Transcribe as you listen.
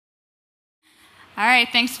All right,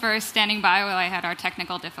 thanks for standing by while I had our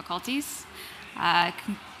technical difficulties.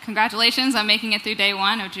 Congratulations on making it through day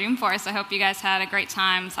one of Dreamforce. I hope you guys had a great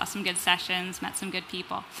time, saw some good sessions, met some good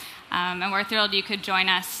people. And we're thrilled you could join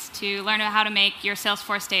us to learn about how to make your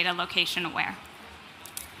Salesforce data location aware.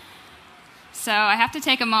 So I have to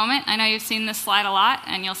take a moment. I know you've seen this slide a lot,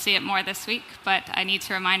 and you'll see it more this week, but I need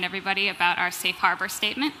to remind everybody about our safe harbor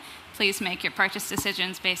statement. Please make your purchase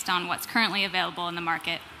decisions based on what's currently available in the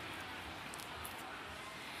market.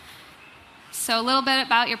 So a little bit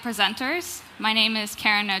about your presenters. My name is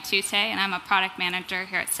Karen Notute, and I'm a product manager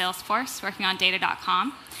here at Salesforce, working on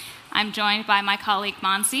data.com. I'm joined by my colleague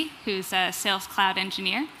Mansi, who's a Sales Cloud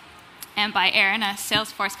engineer, and by Aaron, a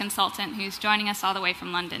Salesforce consultant who's joining us all the way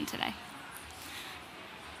from London today.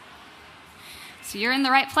 So you're in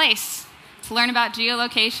the right place to learn about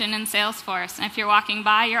geolocation in Salesforce. And if you're walking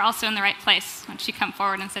by, you're also in the right place. Why don't you come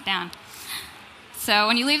forward and sit down? So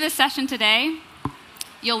when you leave this session today,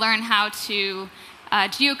 you'll learn how to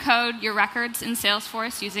geocode your records in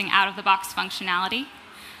Salesforce using out-of-the-box functionality.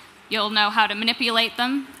 You'll know how to manipulate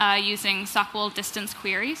them using SQL distance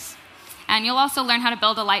queries. And you'll also learn how to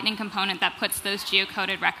build a Lightning component that puts those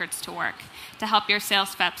geocoded records to work to help your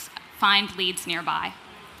sales reps find leads nearby.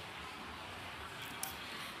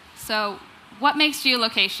 So what makes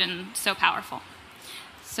geolocation so powerful?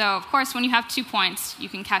 So, of course, when you have 2 points, you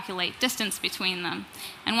can calculate distance between them.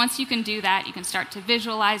 And once you can do that, you can start to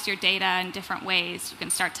visualize your data in different ways. You can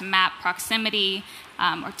start to map proximity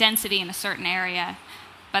or density in a certain area.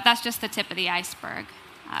 But that's just the tip of the iceberg.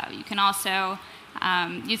 You can also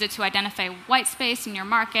use it to identify white space in your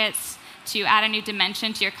markets, to add a new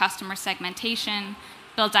dimension to your customer segmentation,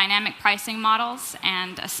 build dynamic pricing models,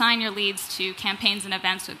 and assign your leads to campaigns and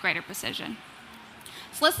events with greater precision.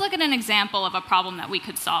 So let's look at an example of a problem that we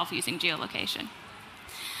could solve using geolocation.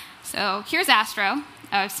 So here's Astro.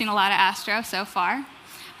 I've seen a lot of Astro so far.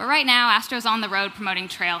 But right now, Astro's on the road promoting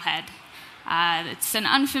Trailhead. It's an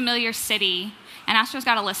unfamiliar city, and Astro's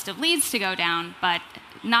got a list of leads to go down, but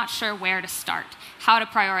not sure where to start, how to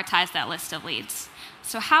prioritize that list of leads.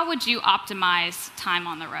 So how would you optimize time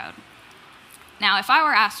on the road? Now, if I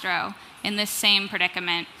were Astro in this same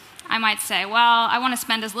predicament, I might say, well, I want to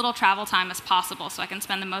spend as little travel time as possible so I can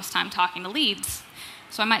spend the most time talking to leads.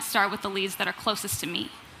 So I might start with the leads that are closest to me.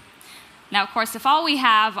 Now, of course, if all we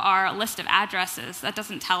have are a list of addresses, that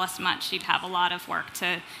doesn't tell us much. You'd have a lot of work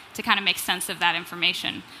to kind of make sense of that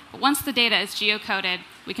information. But once the data is geocoded,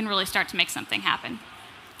 we can really start to make something happen.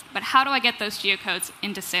 But how do I get those geocodes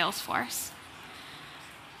into Salesforce?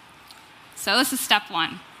 So this is step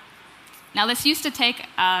one. Now, this used to take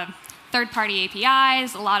third-party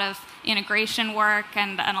APIs, a lot of integration work,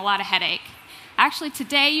 and a lot of headache. Actually,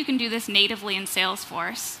 today you can do this natively in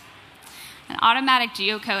Salesforce. And automatic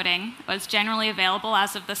geocoding was generally available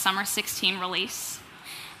as of the summer 16 release.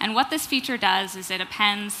 And what this feature does is it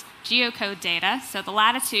appends geocode data, so the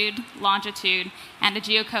latitude, longitude, and the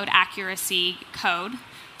geocode accuracy code,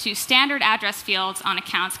 to standard address fields on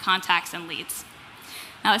accounts, contacts, and leads.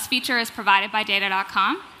 Now, this feature is provided by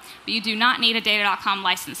data.com, but you do not need a data.com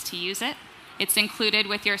license to use it. It's included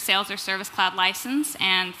with your Sales or Service Cloud license,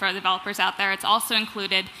 and for developers out there, it's also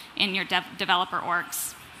included in your developer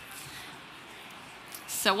orgs.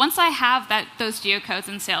 So once I have those geocodes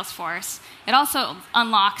in Salesforce, it also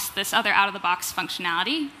unlocks this other out-of-the-box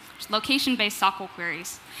functionality, which is location-based SQL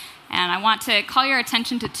queries. And I want to call your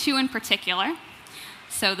attention to 2 in particular.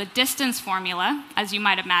 So the distance formula, as you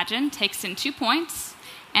might imagine, takes in 2 points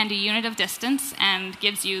and a unit of distance and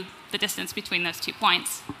gives you the distance between those 2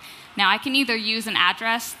 points. Now, I can either use an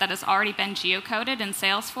address that has already been geocoded in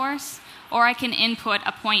Salesforce, or I can input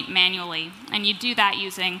a point manually, and you do that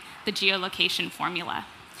using the geolocation formula.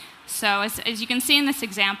 So as you can see in this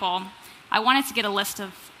example, I wanted to get a list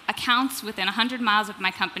of accounts within 100 miles of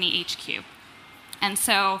my company HQ. And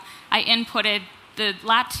so I inputted the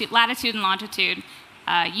latitude and longitude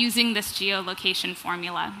using this geolocation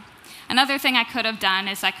formula. Another thing I could have done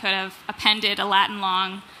is I could have appended a Latin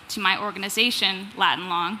long to my organization Latin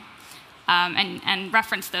long and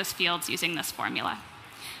referenced those fields using this formula.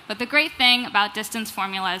 But the great thing about distance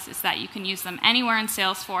formulas is that you can use them anywhere in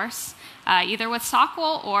Salesforce, either with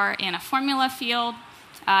SQL or in a formula field,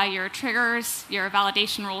 your triggers, your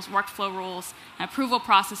validation rules, workflow rules, and approval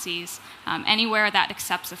processes, anywhere that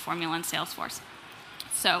accepts a formula in Salesforce.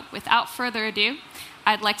 So without further ado,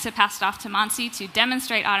 I'd like to pass it off to Mansi to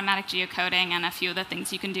demonstrate automatic geocoding and a few of the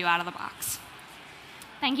things you can do out of the box.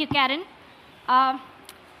 Thank you, Karen.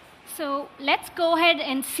 So let's go ahead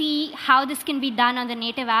and see how this can be done on the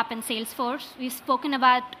native app in Salesforce. We've spoken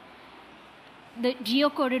about the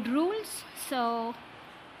geocoded rules. So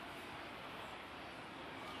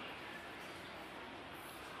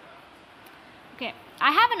Okay, I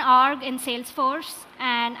have an org in Salesforce,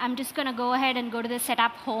 and I'm just going to go ahead and go to the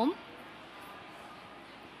setup home.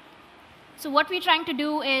 So what we're trying to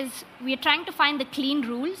do is we're trying to find the clean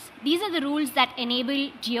rules. These are the rules that enable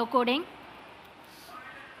geocoding.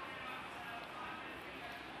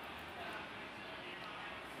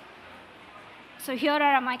 So here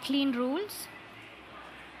are my clean rules.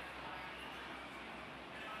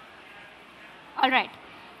 All right.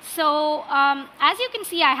 So as you can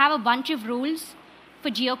see, I have a bunch of rules for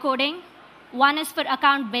geocoding. One is for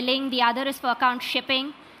account billing, the other is for account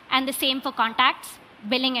shipping, and the same for contacts,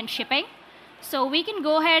 billing and shipping. So we can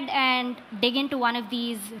go ahead and dig into one of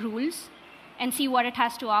these rules and see what it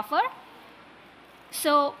has to offer.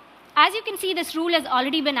 So as you can see, this rule has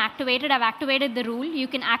already been activated. I've activated the rule. You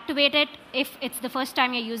can activate it if it's the first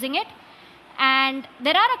time you're using it. And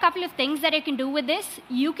there are a couple of things that you can do with this.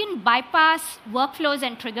 You can bypass workflows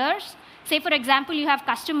and triggers. Say, for example, you have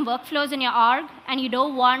custom workflows in your org, and you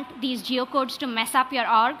don't want these geocodes to mess up your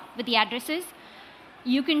org with the addresses.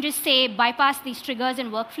 You can just say bypass these triggers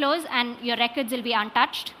and workflows, and your records will be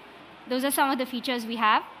untouched. Those are some of the features we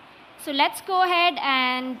have. So let's go ahead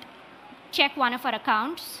and check one of our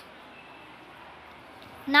accounts.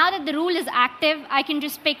 Now that the rule is active, I can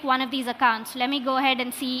just pick one of these accounts. Let me go ahead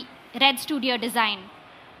and see Red Studio Design.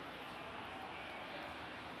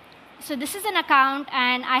 So this is an account,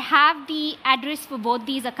 and I have the address for both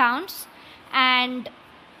these accounts. And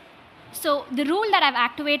so the rule that I've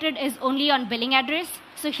activated is only on billing address.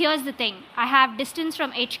 So here's the thing. I have distance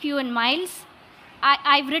from HQ in miles.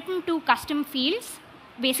 I've written 2 custom fields,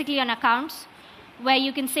 basically on accounts, where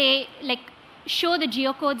you can say, like, show the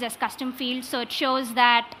geocodes as custom fields. So it shows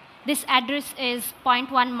that this address is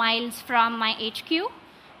 0.1 miles from my HQ.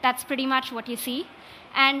 That's pretty much what you see.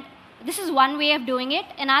 And this is one way of doing it.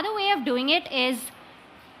 Another way of doing it is,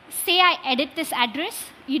 say I edit this address,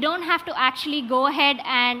 you don't have to actually go ahead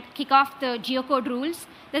and kick off the geocode rules.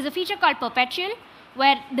 There's a feature called perpetual,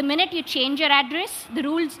 where the minute you change your address, the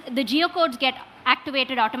geocodes get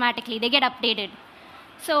activated automatically. They get updated.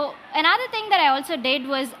 So another thing that I also did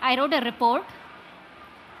was I wrote a report.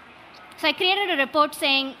 So I created a report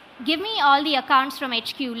saying, give me all the accounts from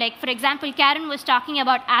HQ. Like, for example, Karen was talking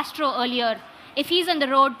about Astro earlier. If he's on the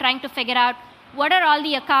road trying to figure out what are all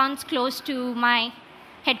the accounts close to my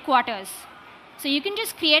headquarters. So you can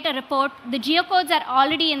just create a report. The geocodes are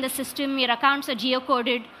already in the system. Your accounts are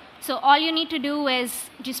geocoded. So all you need to do is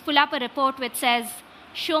just pull up a report which says,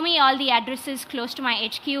 show me all the addresses close to my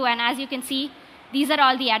HQ. And as you can see, these are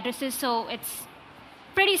all the addresses. So it's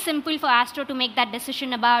pretty simple for Astro to make that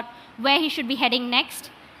decision about where he should be heading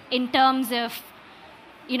next in terms of,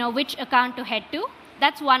 which account to head to.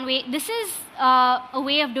 That's one way. This is a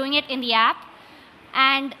way of doing it in the app.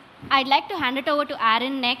 And I'd like to hand it over to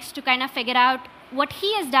Aaron next to kind of figure out what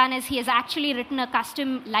he has done is he has actually written a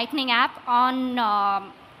custom Lightning app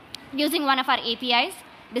on using one of our APIs,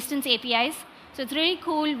 distance APIs. So it's really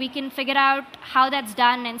cool. We can figure out how that's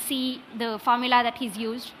done and see the formula that he's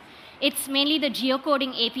used. It's mainly the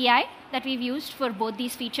geocoding API that we've used for both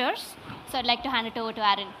these features. So I'd like to hand it over to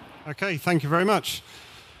Aaron. OK, thank you very much.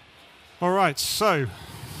 All right, so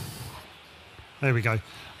there we go.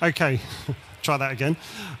 OK, try that again.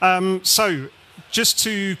 So just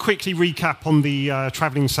to quickly recap on the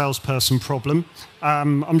traveling salesperson problem,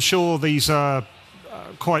 I'm sure these are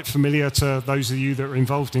quite familiar to those of you that are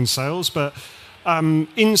involved in sales, but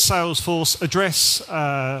in Salesforce, address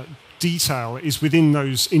detail is within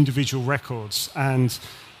those individual records. And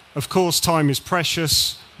of course, time is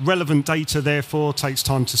precious. Relevant data, therefore, takes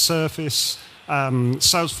time to surface.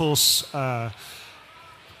 Salesforce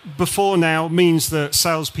before now means that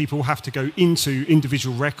salespeople have to go into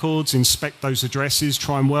individual records, inspect those addresses,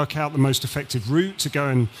 try and work out the most effective route to go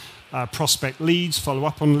and prospect leads, follow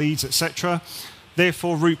up on leads, etc.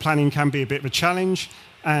 Therefore, route planning can be a bit of a challenge.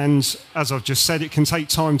 And as I've just said, it can take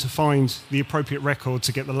time to find the appropriate record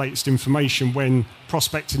to get the latest information when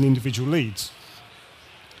prospecting individual leads.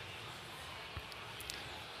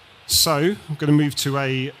 So I'm going to move to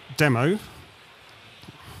a demo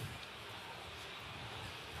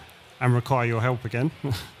and require your help again.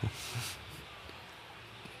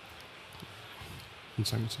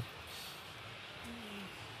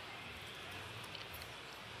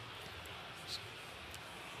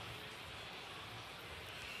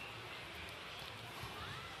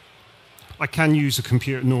 I can use a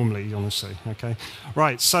computer normally, honestly. Okay,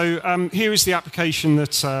 right. So here is the application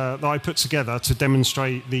that I put together to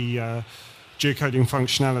demonstrate the geocoding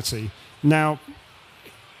functionality. Now,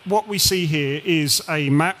 what we see here is a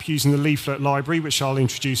map using the Leaflet library, which I'll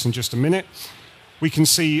introduce in just a minute. We can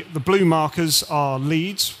see the blue markers are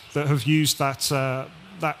leads that have used that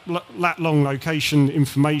that lat-long location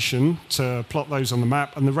information to plot those on the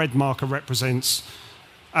map, and the red marker represents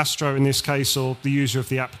Astro in this case, or the user of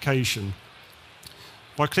the application.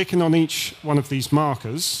 By clicking on each one of these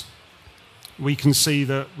markers, we can see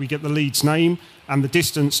that we get the lead's name and the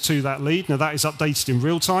distance to that lead. Now that is updated in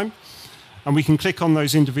real time, and we can click on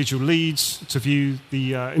those individual leads to view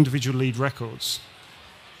the individual lead records,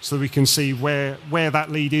 so that we can see where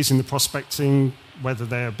that lead is in the prospecting, whether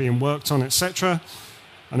they're being worked on, etc.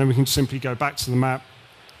 And then we can simply go back to the map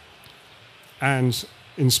and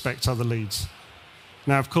inspect other leads.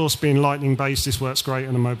 Now, of course, being Lightning-based, this works great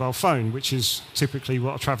on a mobile phone, which is typically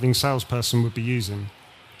what a traveling salesperson would be using.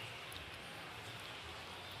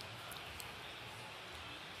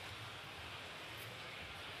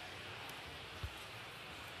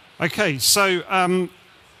 Okay, so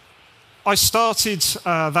I started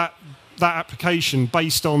that application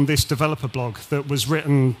based on this developer blog that was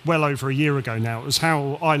written well over a year ago now. It was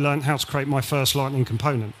how I learned how to create my first Lightning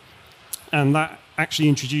component. And that actually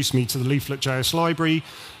introduced me to the Leaflet JS library,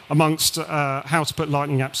 amongst how to put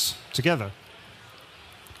Lightning apps together.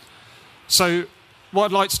 So what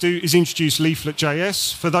I'd like to do is introduce Leaflet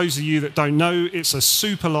JS. For those of you that don't know, it's a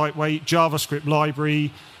super lightweight JavaScript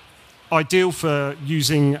library, ideal for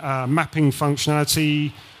using mapping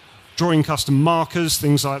functionality, drawing custom markers,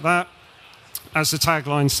 things like that. As the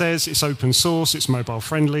tagline says, it's open source, it's mobile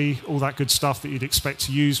friendly, all that good stuff that you'd expect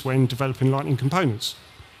to use when developing Lightning components.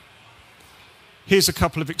 Here's a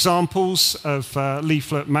couple of examples of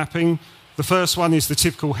leaflet mapping. The first one is the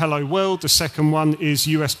typical hello world. The second one is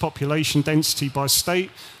US population density by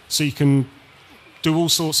state. So you can do all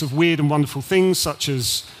sorts of weird and wonderful things, such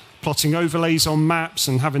as plotting overlays on maps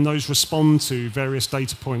and having those respond to various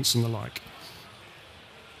data points and the like.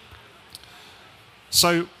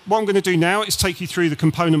 So what I'm going to do now is take you through the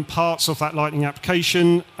component parts of that Lightning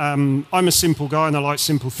application. I'm a simple guy and I like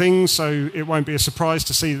simple things, so it won't be a surprise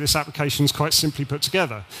to see that this application is quite simply put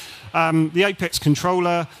together. The Apex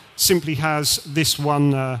controller simply has this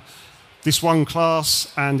one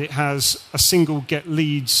class, and it has a single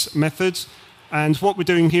getLeads method. And what we're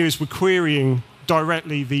doing here is we're querying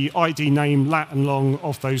directly the ID name, lat and long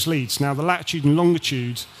of those leads. Now the latitude and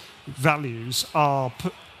longitude values are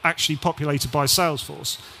actually populated by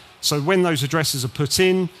Salesforce. So when those addresses are put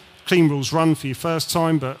in, clean rules run for your first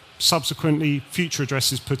time, but subsequently future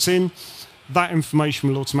addresses put in, that information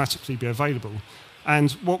will automatically be available.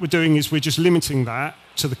 And what we're doing is we're just limiting that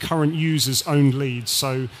to the current user's own leads.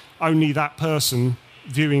 So only that person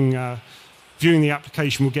viewing the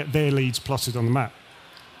application will get their leads plotted on the map.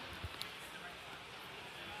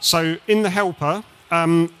 So in the helper,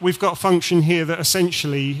 we've got a function here that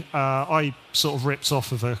essentially I sort of ripped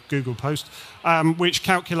off of a Google post, which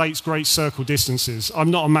calculates great circle distances. I'm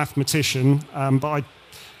not a mathematician, but I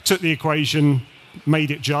took the equation, made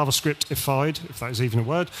it JavaScriptified, if that is even a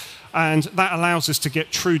word, and that allows us to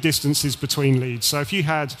get true distances between leads. So if you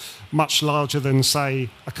had much larger than, say,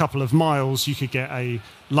 a couple of miles, you could get a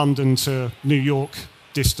London to New York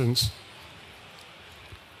distance.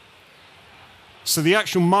 So the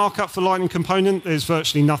actual markup for Lightning component, there's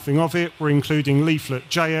virtually nothing of it. We're including Leaflet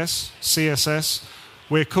JS, CSS.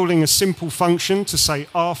 We're calling a simple function to say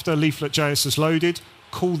after Leaflet JS is loaded,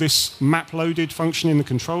 call this map loaded function in the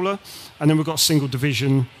controller. And then we've got a single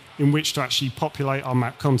division in which to actually populate our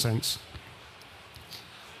map contents.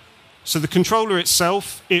 So the controller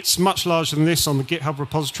itself, it's much larger than this on the GitHub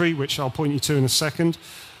repository, which I'll point you to in a second.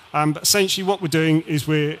 But essentially what we're doing is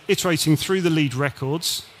we're iterating through the lead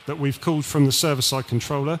records that we've called from the server-side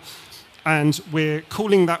controller, and we're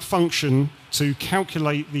calling that function to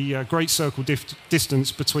calculate the great circle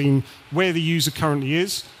distance between where the user currently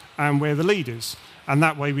is and where the lead is. And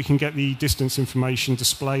that way we can get the distance information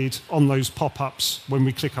displayed on those pop-ups when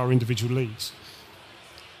we click our individual leads.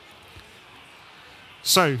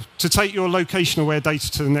 So to take your location-aware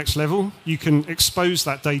data to the next level, you can expose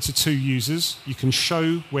that data to users. You can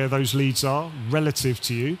show where those leads are relative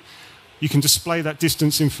to you. You can display that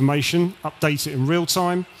distance information, update it in real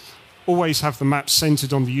time, always have the map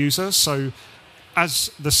centered on the user. So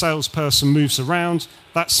as the salesperson moves around,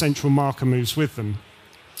 that central marker moves with them.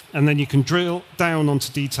 And then you can drill down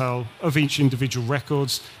onto detail of each individual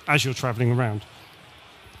records as you're traveling around.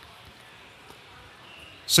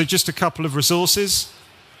 So just a couple of resources.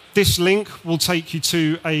 This link will take you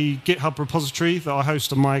to a GitHub repository that I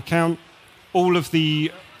host on my account. All of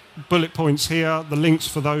the bullet points here, the links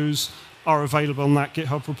for those are available on that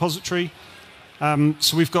GitHub repository.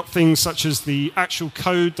 So we've got things such as the actual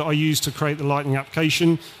code that I use to create the Lightning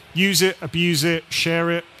application. Use it, abuse it,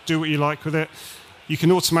 share it, do what you like with it. You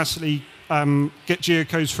can automatically get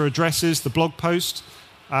geocodes for addresses, the blog post.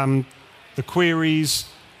 the queries,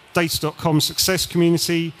 data.com success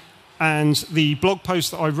community, and the blog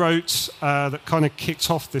post that I wrote that kind of kicked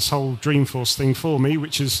off this whole Dreamforce thing for me,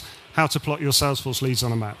 which is how to plot your Salesforce leads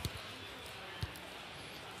on a map.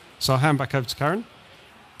 So I'll hand back over to Karen.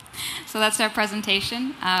 So that's our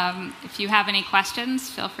presentation. If you have any questions,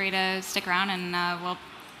 feel free to stick around, and we'll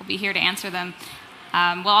be here to answer them.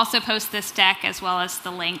 We'll also post this deck as well as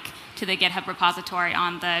the link to the GitHub repository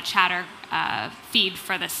on the Chatter feed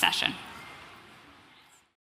for this session.